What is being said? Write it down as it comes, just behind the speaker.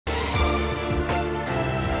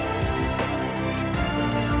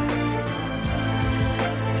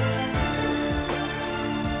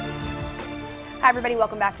Hi, everybody.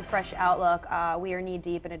 Welcome back to Fresh Outlook. We are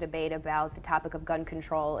knee-deep in a debate about the topic of gun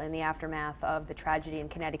control in the aftermath of the tragedy in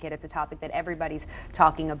Connecticut. It's a topic that everybody's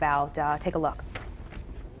talking about. Take a look.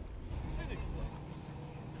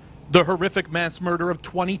 The horrific mass murder of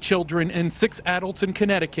 20 children and 6 adults in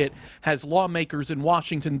Connecticut has lawmakers in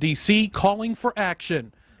Washington, D.C. calling for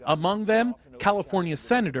action. Among them, California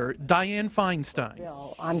Senator Dianne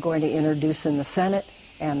Feinstein. I'm going to introduce in the Senate,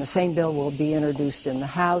 and the same bill will be introduced in the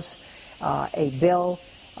House, a bill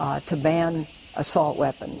to ban assault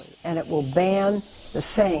weapons. And it will ban the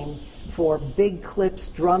same for big clips,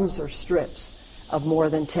 drums, or strips of more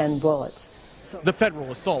than 10 bullets. The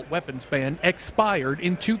federal assault weapons ban expired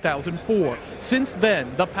in 2004. Since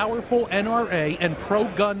then, the powerful NRA and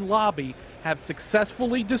pro-gun lobby have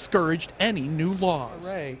successfully discouraged any new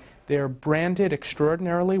laws. They're branded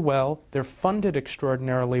extraordinarily well, they're funded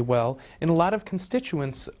extraordinarily well, and a lot of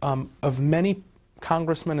constituents of many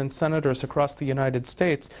congressmen and senators across the United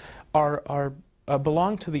States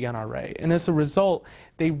belong to the NRA, and as a result,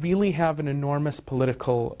 they really have an enormous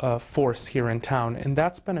political force here in town, and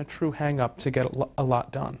that's been a true hang-up to get a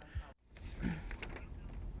lot done.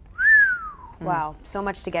 Wow, so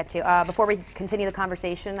much to get to. Before we continue the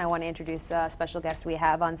conversation, I want to introduce a special guest we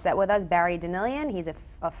have on set with us, Barry Danilian. He's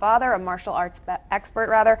a father, a martial arts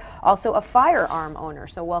expert, also a firearm owner.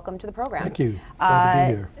 So welcome to the program. Thank you.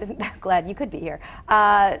 Glad to be here. Glad you could be here.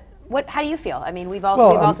 How do you feel? I mean, we've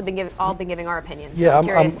also been giving our opinions. Yeah, so I'm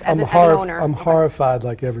curious, as an owner. I'm horrified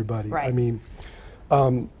like everybody. Right. I mean,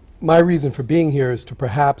 my reason for being here is to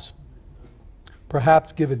perhaps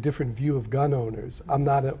give a different view of gun owners. I'm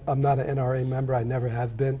not an NRA member. I never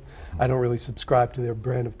have been. I don't really subscribe to their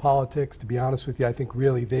brand of politics. To be honest with you, I think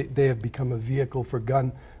really they have become a vehicle for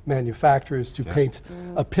gun manufacturers to paint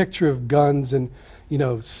a picture of guns and, you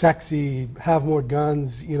know, sexy, have more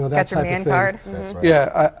guns, you know, that type of thing. Card. That's right.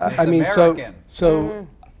 Yeah, I mean, so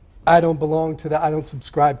I don't belong to that. I don't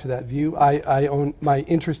subscribe to that view. I own, my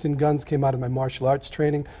interest in guns came out of my martial arts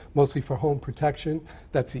training, mostly for home protection.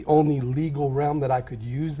 That's the only legal realm that I could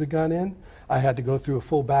use the gun in. I had to go through a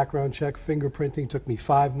full background check. Fingerprinting took me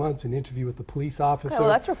 5 months, an interview with the police officer. Okay,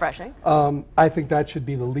 well, that's refreshing. I think that should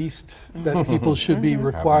be the least that people should be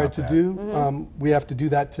required to do. We have to do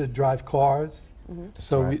that to drive cars.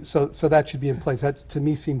 So that should be in place. That to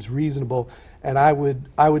me seems reasonable, and I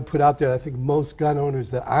would put out there. I think most gun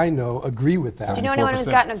owners that I know agree with that. Do you know anyone who's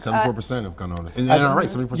gotten a 74% of gun owners in the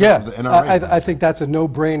NRA? 70% yeah, of the NRA. I think that's a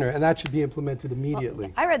no-brainer, and that should be implemented immediately.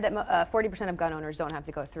 Well, I read that 40% of gun owners don't have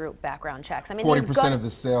to go through background checks. I mean, 40% of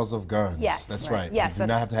the sales of guns. Yes, that's right. Yes, you do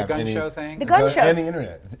not have to have the gun any show thing. The gun show and the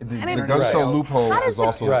internet. The gun show loophole is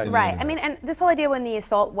also right. in the internet. I mean, and this whole idea when the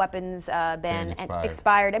assault weapons ban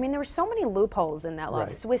expired. I mean, there were so many loopholes in that law.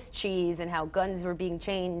 Right. Swiss cheese and how guns were being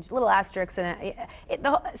changed, little asterisks, and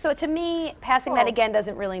so to me, passing that again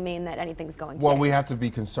doesn't really mean that anything's going to. Well, we have to be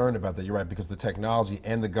concerned about that. You're right, because the technology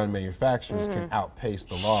and the gun manufacturers can outpace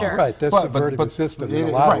the laws. Sure. Right, they're subverting the system in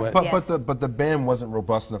a lot of ways. But the ban wasn't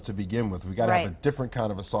robust enough to begin with. We got to have a different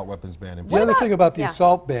kind of assault weapons ban in place. The other thing about the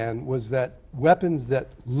assault ban was that weapons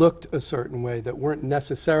that looked a certain way, that weren't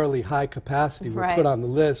necessarily high capacity, were put on the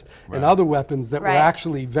list, and other weapons that were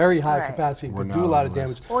actually very high capacity and could do a lot of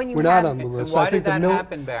damage were not on the list. Why did that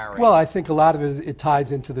happen, Barry? Well, I think a lot of it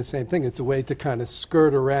ties into the same thing. It's a way to kind of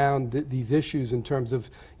skirt around these issues in terms of,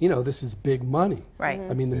 you know, this is big money. Right.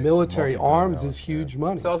 I mean, the military arms is huge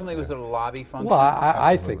money. So ultimately, was it a lobby function? Well,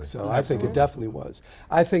 I think so. I think it definitely was.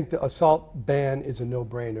 I think the assault ban is a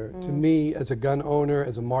no-brainer. To me, as a gun owner,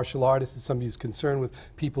 as a martial artist, as somebody who's concerned with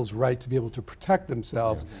people's right to be able to protect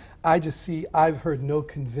themselves, I've heard no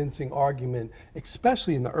convincing argument,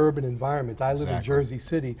 especially in the urban environment. I live in Jersey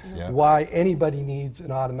City, why anybody needs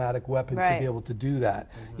an automatic weapon to be able to do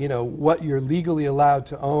that. You know, what you're legally allowed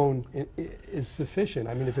to own is sufficient.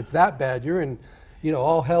 I mean, if it's that bad, you're in, you know,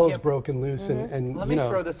 all hell is broken loose. And let me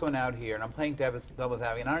throw this one out here, and I'm playing devil's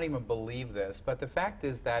advocate, and I don't even believe this, but the fact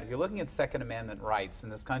is that if you're looking at Second Amendment rights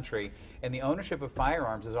in this country, and the ownership of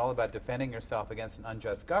firearms is all about defending yourself against an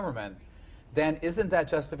unjust government, then isn't that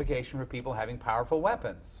justification for people having powerful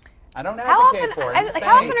weapons? I don't advocate for it.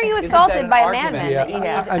 How often are you assaulted by a madman that you need?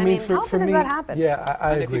 I mean, for how often me, does that happen? Yeah,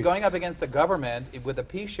 I agree. If you're going up against the government with a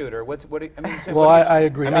pea shooter, I mean, well, I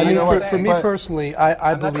agree. I mean, for me personally, I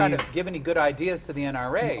believe. I'm not trying to give any good ideas to the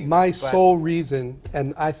NRA. My sole reason,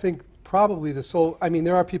 and I think probably the sole, I mean,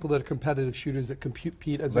 there are people that are competitive shooters that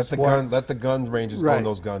compete as a sport. Let the gun ranges own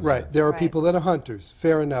those guns. Right. There are people that are hunters,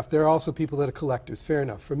 fair enough. There are also people that are collectors, fair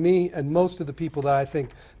enough. For me and most of the people that I think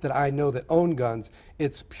that I know that own guns,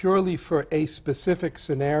 it's purely for a specific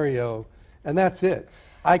scenario, and that's it.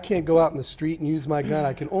 I can't go out in the street and use my gun.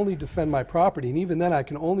 I can only defend my property, and even then I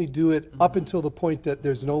can only do it up until the point that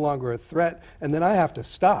there's no longer a threat, and then I have to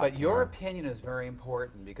stop. But your opinion is very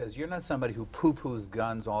important, because you're not somebody who poo-poos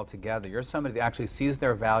guns altogether. You're somebody that actually sees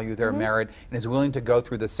their value, their merit, and is willing to go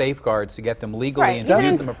through the safeguards to get them legally and to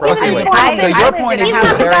use them appropriately. So your point of he's view not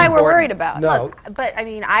is the very guy we're important. worried about. No. Look, but I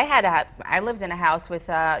mean, I lived in a house with,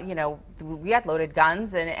 you know, we had loaded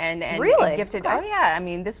guns and Really? gifted. Okay. Oh yeah, I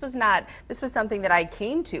mean, this was something that I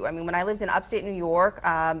came to. I mean, when I lived in upstate New York,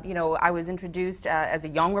 you know, I was introduced as a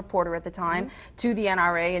young reporter at the time to the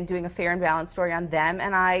NRA and doing a fair and balanced story on them,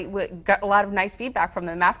 and I got a lot of nice feedback from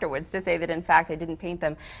them afterwards to say that in fact I didn't paint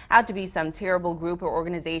them out to be some terrible group or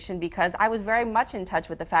organization, because I was very much in touch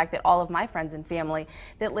with the fact that all of my friends and family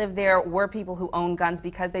that lived there were people who owned guns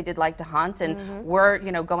because they did like to hunt and were,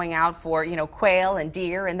 you know, going out for, you know, quail and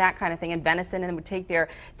deer and that kind of thing, and venison, and would take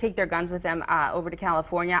their guns with them over to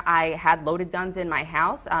California. I had loaded guns in my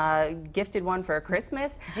house, gifted one for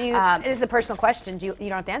Christmas. Do you? This is a personal question. You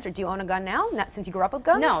don't have to answer. Do you own a gun now? Not since you grew up with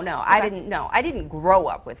guns? No, Okay. I didn't. No, I didn't grow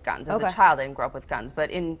up with guns. As Okay. a child, I didn't grow up with guns.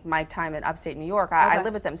 But in my time in upstate New York, I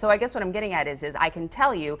lived with them. So I guess what I'm getting at is I can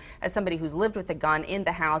tell you, as somebody who's lived with a gun in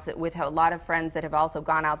the house with a lot of friends that have also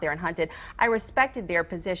gone out there and hunted, I respected their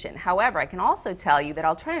position. However, I can also tell you that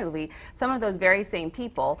alternatively, some of those very same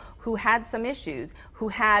people who had some issues, who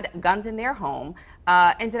had guns in their home,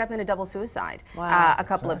 ended up in a double suicide a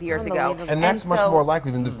couple of years ago. And that's much so- more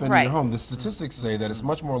likely than defending Right. your home. The statistics say that it's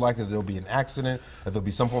much more likely that there'll be an accident, that there'll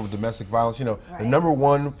be some form of domestic violence. You know, the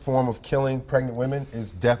 #1 form of killing pregnant women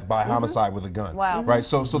is death by homicide with a gun. Wow. Right?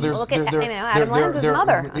 So there's Look at, Adam Lanza's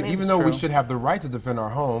mother. I mean, even though we should have the right to defend our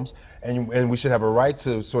homes, and we should have a right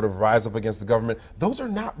to sort of rise up against the government, those are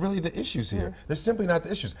not really the issues here. They're simply not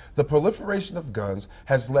the issues. The proliferation of guns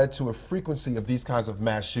has led to a frequency of these kinds of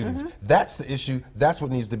mass shootings. That's the issue. That's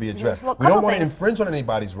what needs to be addressed. Well, We don't couple want to things. infringe on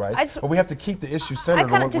anybody's rights, but we have to keep the issue centered on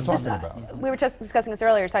kinda what we're talking about. We were just discussing this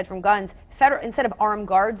earlier, aside from guns, instead of armed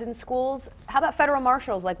guards in schools, how about federal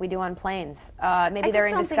marshals like we do on planes? Maybe they're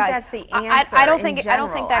in just don't disguise. think that's the answer I don't in think that general.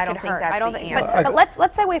 could I don't think hurt. that's I don't the think. answer. But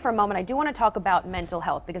let's segue for a moment. I do want to talk about mental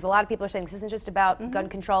health, because a lot of people are saying this isn't just about gun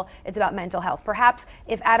control, it's about mental health. Perhaps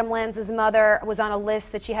if Adam Lanza's mother was on a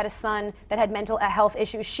list that she had a son that had mental health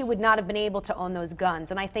issues, she would not have been able to own those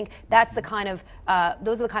guns. And I think that's the kind of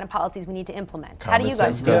those are the kind of policies we need to implement. How do you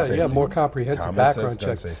guys feel? Yeah, more comprehensive Common background sense gun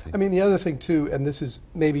checks. safety. I mean, the other thing too, and this is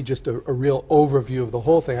maybe just a real overview of the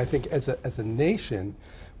whole thing, I think as a nation,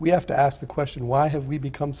 we have to ask the question, why have we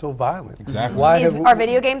become so violent? Exactly. Why have Are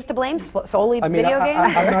video games to blame? Solely I mean, video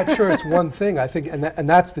games? I'm not sure it's one thing. I think, and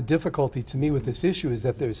that's the difficulty to me with this issue, is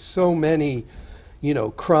that there's so many, you know,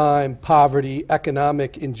 crime, poverty,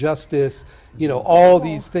 economic injustice, you know, all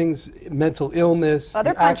these things, mental illness. Other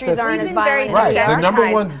the countries access- aren't as Even very violent. Right. as The we number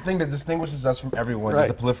are. one thing that distinguishes us from everyone is Right.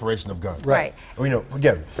 the proliferation of guns. Right. You know,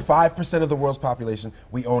 again, 5% of the world's population,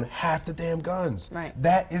 we own half the damn guns. Right.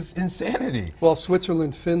 That is insanity. Well,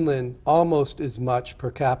 Switzerland, Finland, almost as much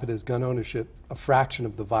per capita as gun ownership, a fraction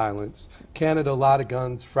of the violence. Canada, a lot of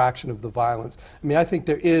guns, fraction of the violence. I mean, I think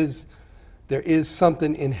there is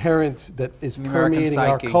something inherent that is American permeating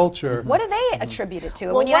our psyche. culture. What do they attribute it to?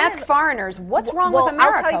 Well, when you one ask of the- foreigners, what's wrong well, with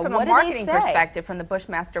America? I'll tell you from what a do they marketing say? perspective, from the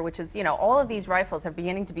Bushmaster, which is, you know, all of these rifles are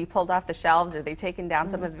beginning to be pulled off the shelves, or they've taken down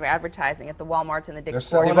some of their advertising at the Walmarts and the Dick's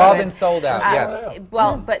selling Sporting They've all Goods. been sold out, yes.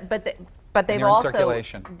 Well, but they've they're in also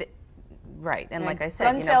circulation. right, and like I said,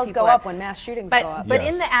 gun you know, sales people go are- up when mass shootings go up. But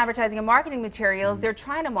in Yes. the advertising and marketing materials, they're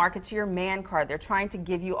trying to market to your man card. They're trying to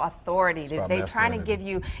give you authority. about They're trying to masculinity. give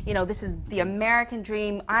you, you know, this is the American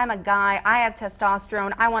dream. I'm a guy. I have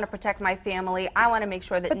testosterone. I want to protect my family. I want to make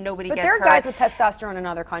sure that nobody But gets there are hurt. guys with testosterone in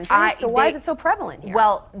other countries, so why they- is it so prevalent here?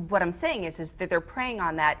 Well, what I'm saying is that they're preying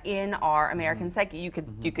on that in our American psyche. You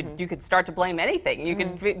could start to blame anything. You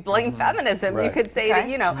could blame feminism. You Right. could say that,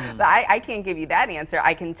 you know, but I can't give you that answer.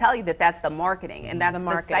 I can tell you that that's the marketing, and that's the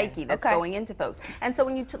marketing. psyche that's Okay. going into folks. And so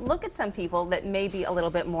when you look at some people that may be a little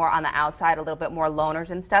bit more on the outside, a little bit more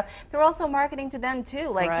loners and stuff, they're also marketing to them too.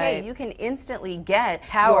 Like, hey, Right. you can instantly get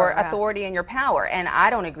Power, your yeah. authority and your power. And I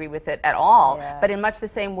don't agree with it at all. Yeah. But in much the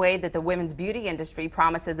same way that the women's beauty industry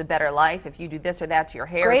promises a better life if you do this or that to your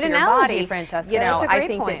hair, Great to your analogy, body, Francesca. you know, That's a I great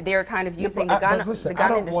think point. that they're kind of using But the gun listen, I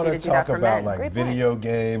industry don't want to to do that talk for about men. like Great point. video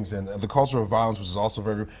games and the culture of violence, which is also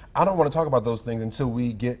very. I don't want to talk about those things until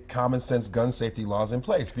we get common sense against gun safety laws in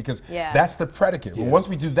place, because Yeah. that's the predicate. Well, once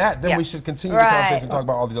we do that, then we should continue the conversation and talk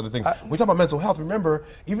about all these other things. When we talk about mental health, remember,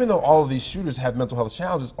 even though all of these shooters have mental health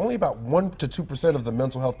challenges, only about 1 to 2% of the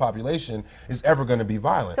mental health population is ever going to be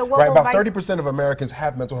violent. So what right? will About 30% of Americans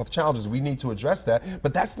have mental health challenges. We need to address that,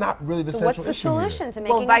 but that's not really the central issue. What's the solution to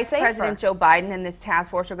making Well, it Vice safer? President Joe Biden and this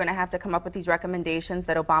task force are going to have to come up with these recommendations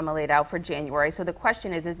that Obama laid out for January. So the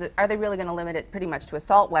question is are they really going to limit it pretty much to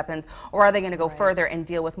assault weapons, or are they going to go further and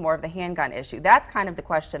deal with more of the handgun issue? That's kind of the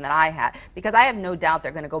question that I had, because I have no doubt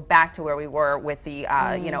they're going to go back to where we were with the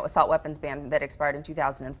assault weapons ban that expired in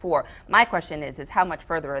 2004. My question is how much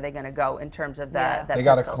further are they going to go in terms of the They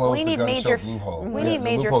got to pistols? close We the need gun major, show loophole. we Yeah, need the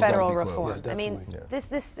major loophole's gotta federal be closed. reform. Yeah, I mean, definitely.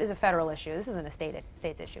 this is a federal issue. This isn't a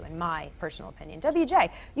state's issue, in my personal opinion. WJ,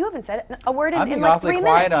 you haven't said a word I'm in being like awfully 3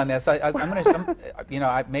 quiet minutes. on this. I'm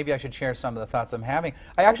gonna, maybe I should share some of the thoughts I'm having.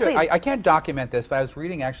 I can't document this, but I was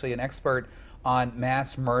reading actually an expert on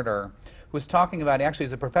mass murder who was talking about, actually,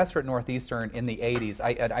 he's a professor at Northeastern in the 80s.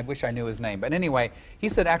 I wish I knew his name. But anyway, he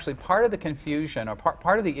said actually part of the confusion, or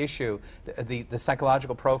part of the issue, the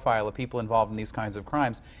psychological profile of people involved in these kinds of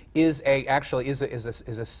crimes is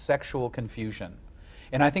a sexual confusion.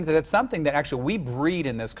 And I think that that's something that actually we breed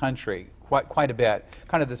in this country quite a bit.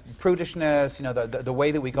 Kind of this prudishness, the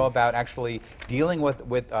way that we go about actually dealing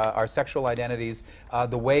with our sexual identities,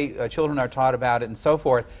 the way children are taught about it, and so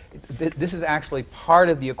forth. This is actually part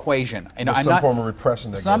of the equation. There's some form of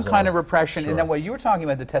repression that some goes kind on. of repression. Sure. And then what you were talking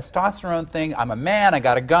about, the testosterone thing, I'm a man, I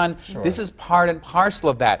got a gun. Sure. This is part and parcel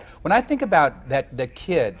of that. When I think about that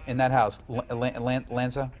kid in that house,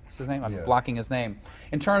 Lanza, what's his name? I'm blocking his name.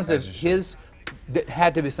 In terms of there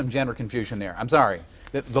had to be some gender confusion there. I'm sorry.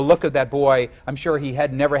 The look of that boy, I'm sure he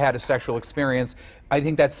had never had a sexual experience. I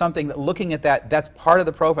think that's something that, looking at that's part of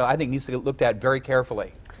the profile, I think needs to get looked at very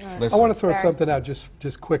carefully. I want to throw something out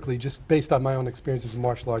just quickly, just based on my own experience as a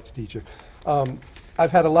martial arts teacher.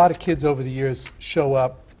 I've had a lot of kids over the years show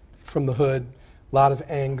up from the hood, a lot of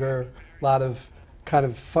anger, a lot of kind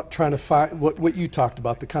of trying to find what you talked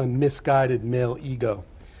about, the kind of misguided male ego.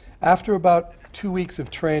 After about 2 weeks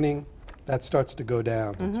of training, that starts to go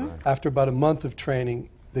down. Right. After about a month of training,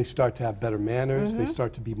 they start to have better manners, they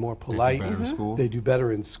start to be more polite. They do better in school. They do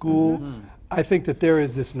better in school. I think that there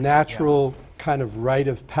is this natural kind of rite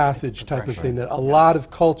of passage type of thing that a lot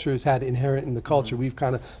of cultures had inherent in the culture. We've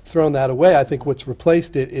kind of thrown that away. I think what's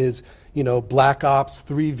replaced it is, Black Ops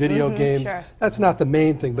 3 video games. Sure. That's not the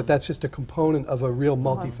main thing, but that's just a component of a real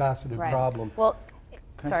multifaceted problem. Well,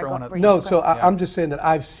 Can I throw one up? No, so I'm just saying that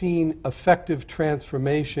I've seen effective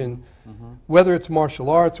transformation, whether it's martial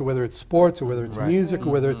arts or whether it's sports or whether it's music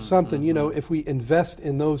or whether it's something, if we invest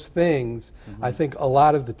in those things, I think a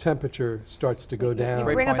lot of the temperature starts to go down. You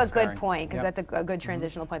bring up a points, good Taryn. point, because that's a good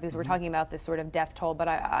transitional point, because we're talking about this sort of death toll, but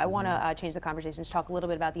I want to change the conversation to talk a little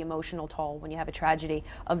bit about the emotional toll when you have a tragedy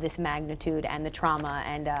of this magnitude and the trauma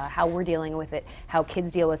and how we're dealing with it, how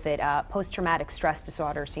kids deal with it. Post-traumatic stress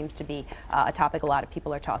disorder seems to be a topic a lot of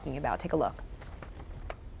people are talking about. Take a look.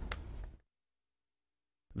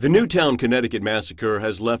 The Newtown, Connecticut massacre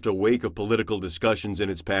has left a wake of political discussions in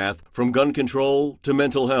its path, from gun control to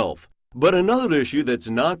mental health. But another issue that's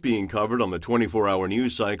not being covered on the 24-hour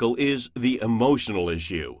news cycle is the emotional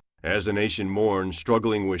issue. As the nation mourns,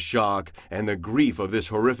 struggling with shock and the grief of this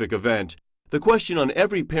horrific event, the question on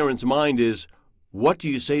every parent's mind is, what do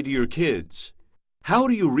you say to your kids? How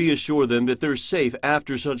do you reassure them that they're safe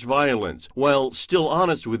after such violence, while still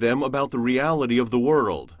honest with them about the reality of the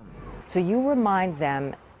world? So you remind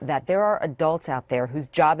them that there are adults out there whose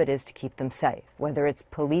job it is to keep them safe, whether it's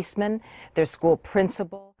policemen, their school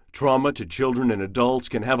principal. Trauma to children and adults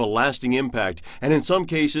can have a lasting impact and in some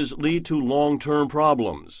cases lead to long-term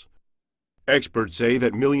problems. Experts say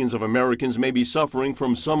that millions of Americans may be suffering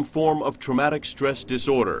from some form of traumatic stress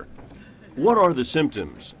disorder. What are the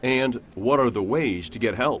symptoms and what are the ways to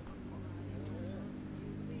get help?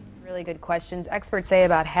 Really good questions. Experts say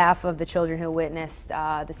about half of the children who witnessed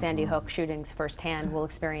the Sandy Hook shootings firsthand will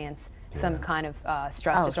experience some kind of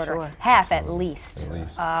stress disorder. Sure. Half at least.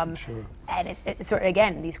 Sure. And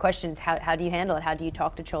again, these questions, how do you handle it? How do you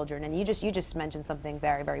talk to children? And you just mentioned something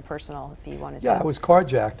very, very personal, if you wanted to. Yeah, I was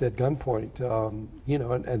carjacked at gunpoint,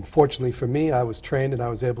 and fortunately for me, I was trained and I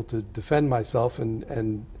was able to defend myself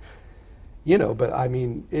but I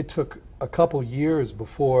mean, it took a couple years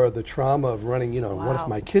before the trauma of running, what if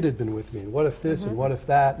my kid had been with me, and what if this, and what if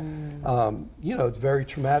that, it's very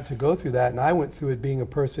traumatic to go through that, and I went through it being a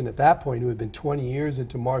person at that point who had been 20 years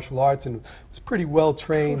into martial arts and was pretty well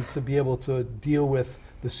trained to be able to deal with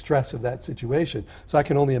the stress of that situation. So I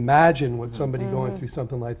can only imagine what somebody going through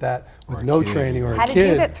something like that with no training or a kid. How did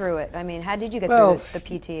you get through it? I mean, how did you get through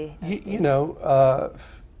the PT?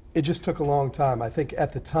 It just took a long time. I think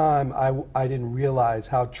at the time I didn't realize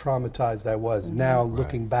how traumatized I was. Now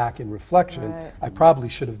looking back in reflection, I probably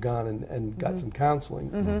should have gone and got some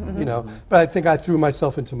counseling, you know. But I think I threw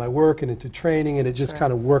myself into my work and into training, and it just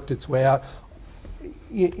kind of worked its way out.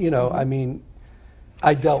 You know, I mean,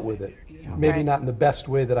 I dealt with it. Maybe not in the best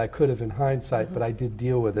way that I could have in hindsight, but I did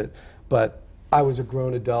deal with it. But I was a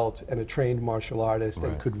grown adult and a trained martial artist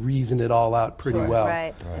and could reason it all out pretty well.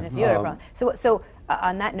 And if you had a problem. So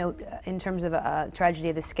on that note, in terms of a tragedy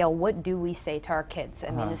of this scale, what do we say to our kids?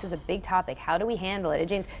 I mean, this is a big topic. How do we handle it?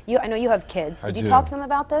 James, I know you have kids. Did you talk to them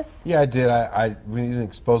about this? Yeah, I did. We didn't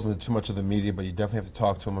expose them to too much of the media, but you definitely have to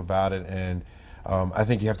talk to them about it. And I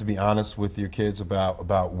think you have to be honest with your kids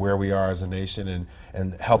about where we are as a nation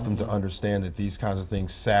and help them to understand that these kinds of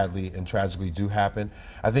things sadly and tragically do happen.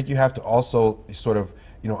 I think you have to also sort of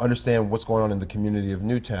understand what's going on in the community of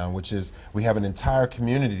Newtown, which is we have an entire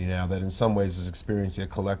community now that in some ways is experiencing a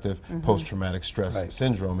collective post-traumatic stress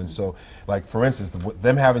syndrome. And so, like, for instance,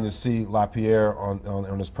 them having to see LaPierre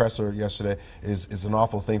on his presser yesterday is an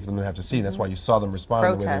awful thing for them to have to see. And that's why you saw them respond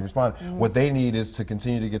the way they responded. What they need is to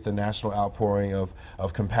continue to get the national outpouring of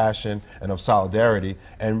compassion and of solidarity.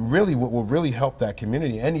 And really what will really help that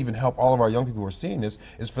community and even help all of our young people who are seeing this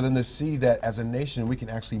is for them to see that as a nation we can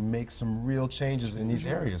actually make some real changes in these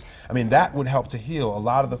areas. I mean, that would help to heal a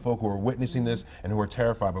lot of the folk who are witnessing this and who are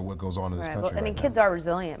terrified by what goes on in this country. Well, I mean, kids are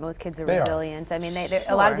resilient. Most kids are resilient. I mean,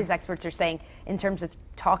 a lot of these experts are saying, in terms of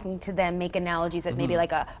talking to them, make analogies that maybe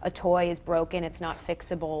like a toy is broken, it's not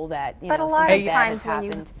fixable, that but a lot of times when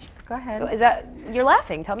you go ahead. Is that you're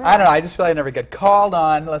laughing? Tell me. I don't know. I just feel I never get called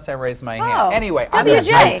on unless I raise my hand. Anyway,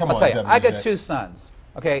 WJ. I'll tell you. I got two sons.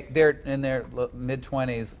 Okay, they're in their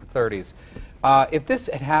mid-20s, 30s. If this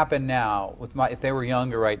had happened now, if they were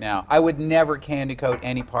younger right now, I would never candy coat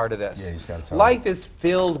any part of this. Yeah, you just gotta tell Life is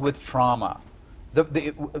filled with trauma.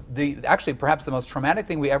 Actually, perhaps the most traumatic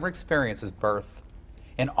thing we ever experience is birth.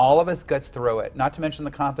 And all of us gets through it, not to mention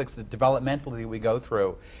the conflicts developmentally we go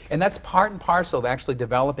through. And that's part and parcel of actually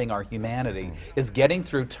developing our humanity, is getting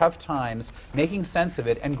through tough times, making sense of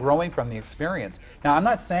it, and growing from the experience. Now, I'm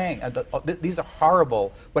not saying, these are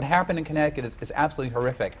horrible. What happened in Connecticut is absolutely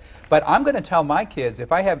horrific. But I'm going to tell my kids,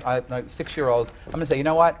 if I have 6-year-olds, I'm going to say, you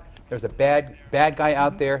know what? There's a bad guy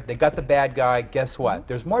out there. They got the bad guy. Guess what?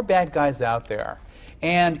 There's more bad guys out there.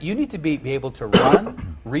 And you need to be able to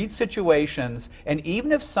run, read situations, and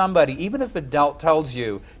even if an adult tells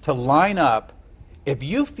you to line up, if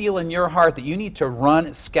you feel in your heart that you need to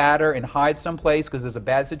run, scatter, and hide someplace because there's a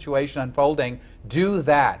bad situation unfolding, do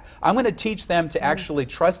that. I'm going to teach them to actually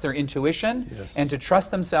trust their intuition and to trust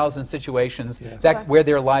themselves in situations where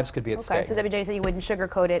their lives could be at stake. So WJ said you wouldn't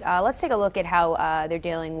sugarcoat it. Let's take a look at how they're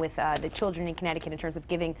dealing with the children in Connecticut in terms of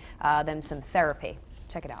giving them some therapy.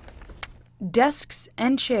 Check it out. Desks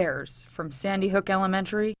and chairs from Sandy Hook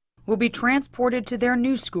Elementary will be transported to their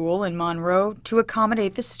new school in Monroe to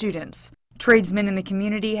accommodate the students. Tradesmen in the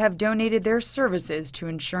community have donated their services to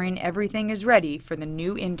ensuring everything is ready for the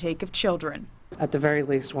new intake of children. At the very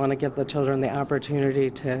least, want to give the children the opportunity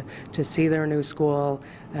to see their new school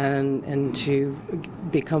and to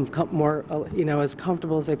become more, as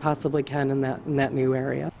comfortable as they possibly can in that new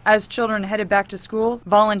area. As children headed back to school,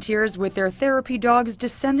 volunteers with their therapy dogs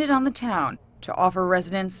descended on the town to offer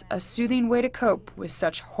residents a soothing way to cope with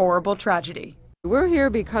such horrible tragedy. We're here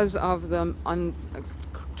because of the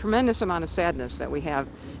tremendous amount of sadness that we have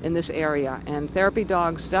in this area, and therapy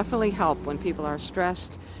dogs definitely help when people are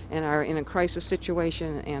stressed and are in a crisis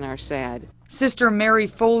situation and are sad. Sister Mary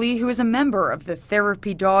Foley, who is a member of the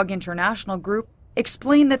Therapy Dog International Group,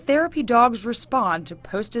 explained that therapy dogs respond to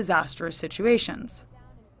post-disastrous situations.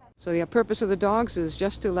 So the purpose of the dogs is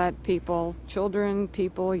just to let people, children,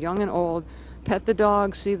 people, young and old, pet the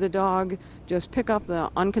dog, see the dog, just pick up the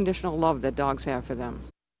unconditional love that dogs have for them.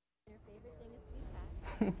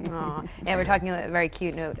 Yeah, we're talking a very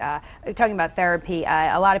cute note. Talking about therapy,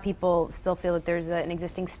 a lot of people still feel that there's an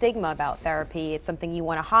existing stigma about therapy. It's something you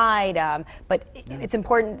want to hide, but it's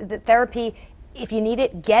important that therapy, if you need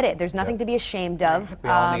it, get it. There's nothing to be ashamed of. We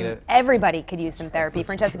all need it. Everybody could use some therapy.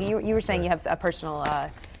 Francesca, you were saying you have a personal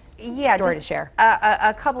story to share.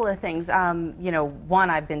 A couple of things. One,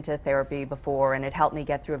 I've been to therapy before, and it helped me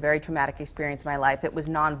get through a very traumatic experience in my life. It was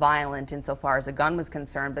nonviolent insofar as a gun was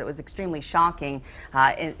concerned, but it was extremely shocking.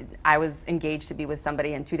 I was engaged to be with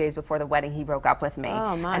somebody, and 2 days before the wedding, he broke up with me.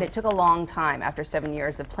 Oh, my. And it took a long time, after 7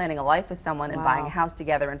 years of planning a life with someone and buying a house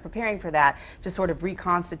together and preparing for that, to sort of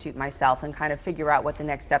reconstitute myself and kind of figure out what the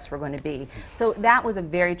next steps were going to be. So that was a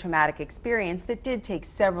very traumatic experience that did take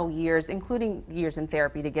several years, including years in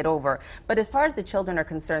therapy, to get over. But as far as the children are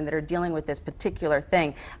concerned that are dealing with this particular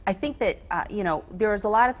thing, I think that, you know, there's a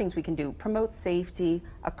lot of things we can do. Promote safety,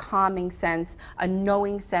 a calming sense, a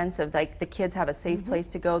knowing sense of like the kids have a safe place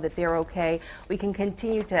to go, that they're okay. We can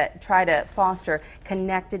continue to try to foster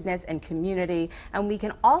connectedness and community, and we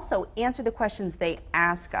can also answer the questions they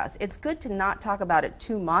ask us. It's good to not talk about it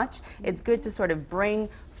too much. It's good to sort of bring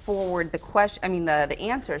forward the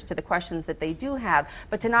answers to the questions that they do have,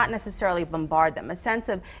 but to not necessarily bombard them. A sense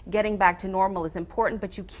of getting back to normal is important,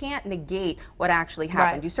 but you can't negate what actually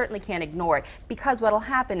happened. Right. You certainly can't ignore it, because what'll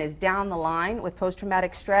happen is down the line with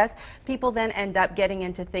post-traumatic stress, people then end up getting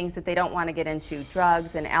into things that they don't want to get into,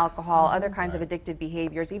 drugs and alcohol, other kinds of addictive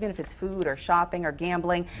behaviors, even if it's food or shopping or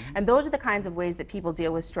gambling. And those are the kinds of ways that people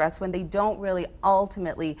deal with stress when they don't really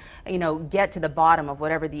ultimately, you know, get to the bottom of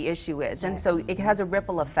whatever the issue is. And so it has a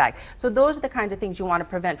ripple effect. So those are the kinds of things you want to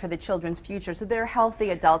prevent for the children's future, so they're healthy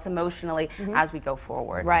adults emotionally as we go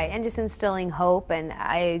forward. Right, and just instilling hope, and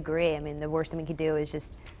I agree. I mean, the worst thing we could do is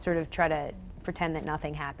just sort of try to pretend that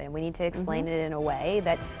nothing happened. We need to explain it in a way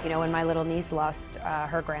that, you know, when my little niece lost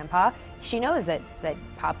her grandpa, she knows that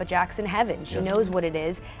Papa Jack's in heaven. She knows what it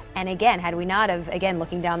is. And again, had we not have, again,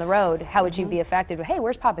 looking down the road, how would she be affected? Hey,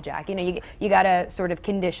 where's Papa Jack? You know, you got to sort of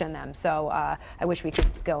condition them. So I wish we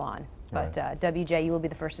could go on. But WJ, you will be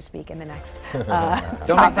the first to speak in the next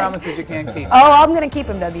Don't make promises you can't keep. Oh, I'm going to keep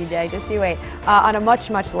them, WJ. Just you wait. On a much,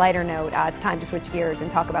 much lighter note, it's time to switch gears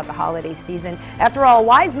and talk about the holiday season. After all, a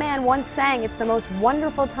wise man once sang, it's the most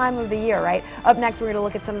wonderful time of the year, right? Up next, we're going to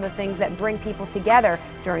look at some of the things that bring people together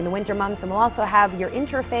during the winter months, and we'll also have your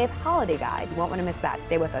interfaith holiday guide. You won't want to miss that.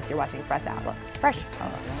 Stay with us. You're watching Fresh Outlook. Fresh.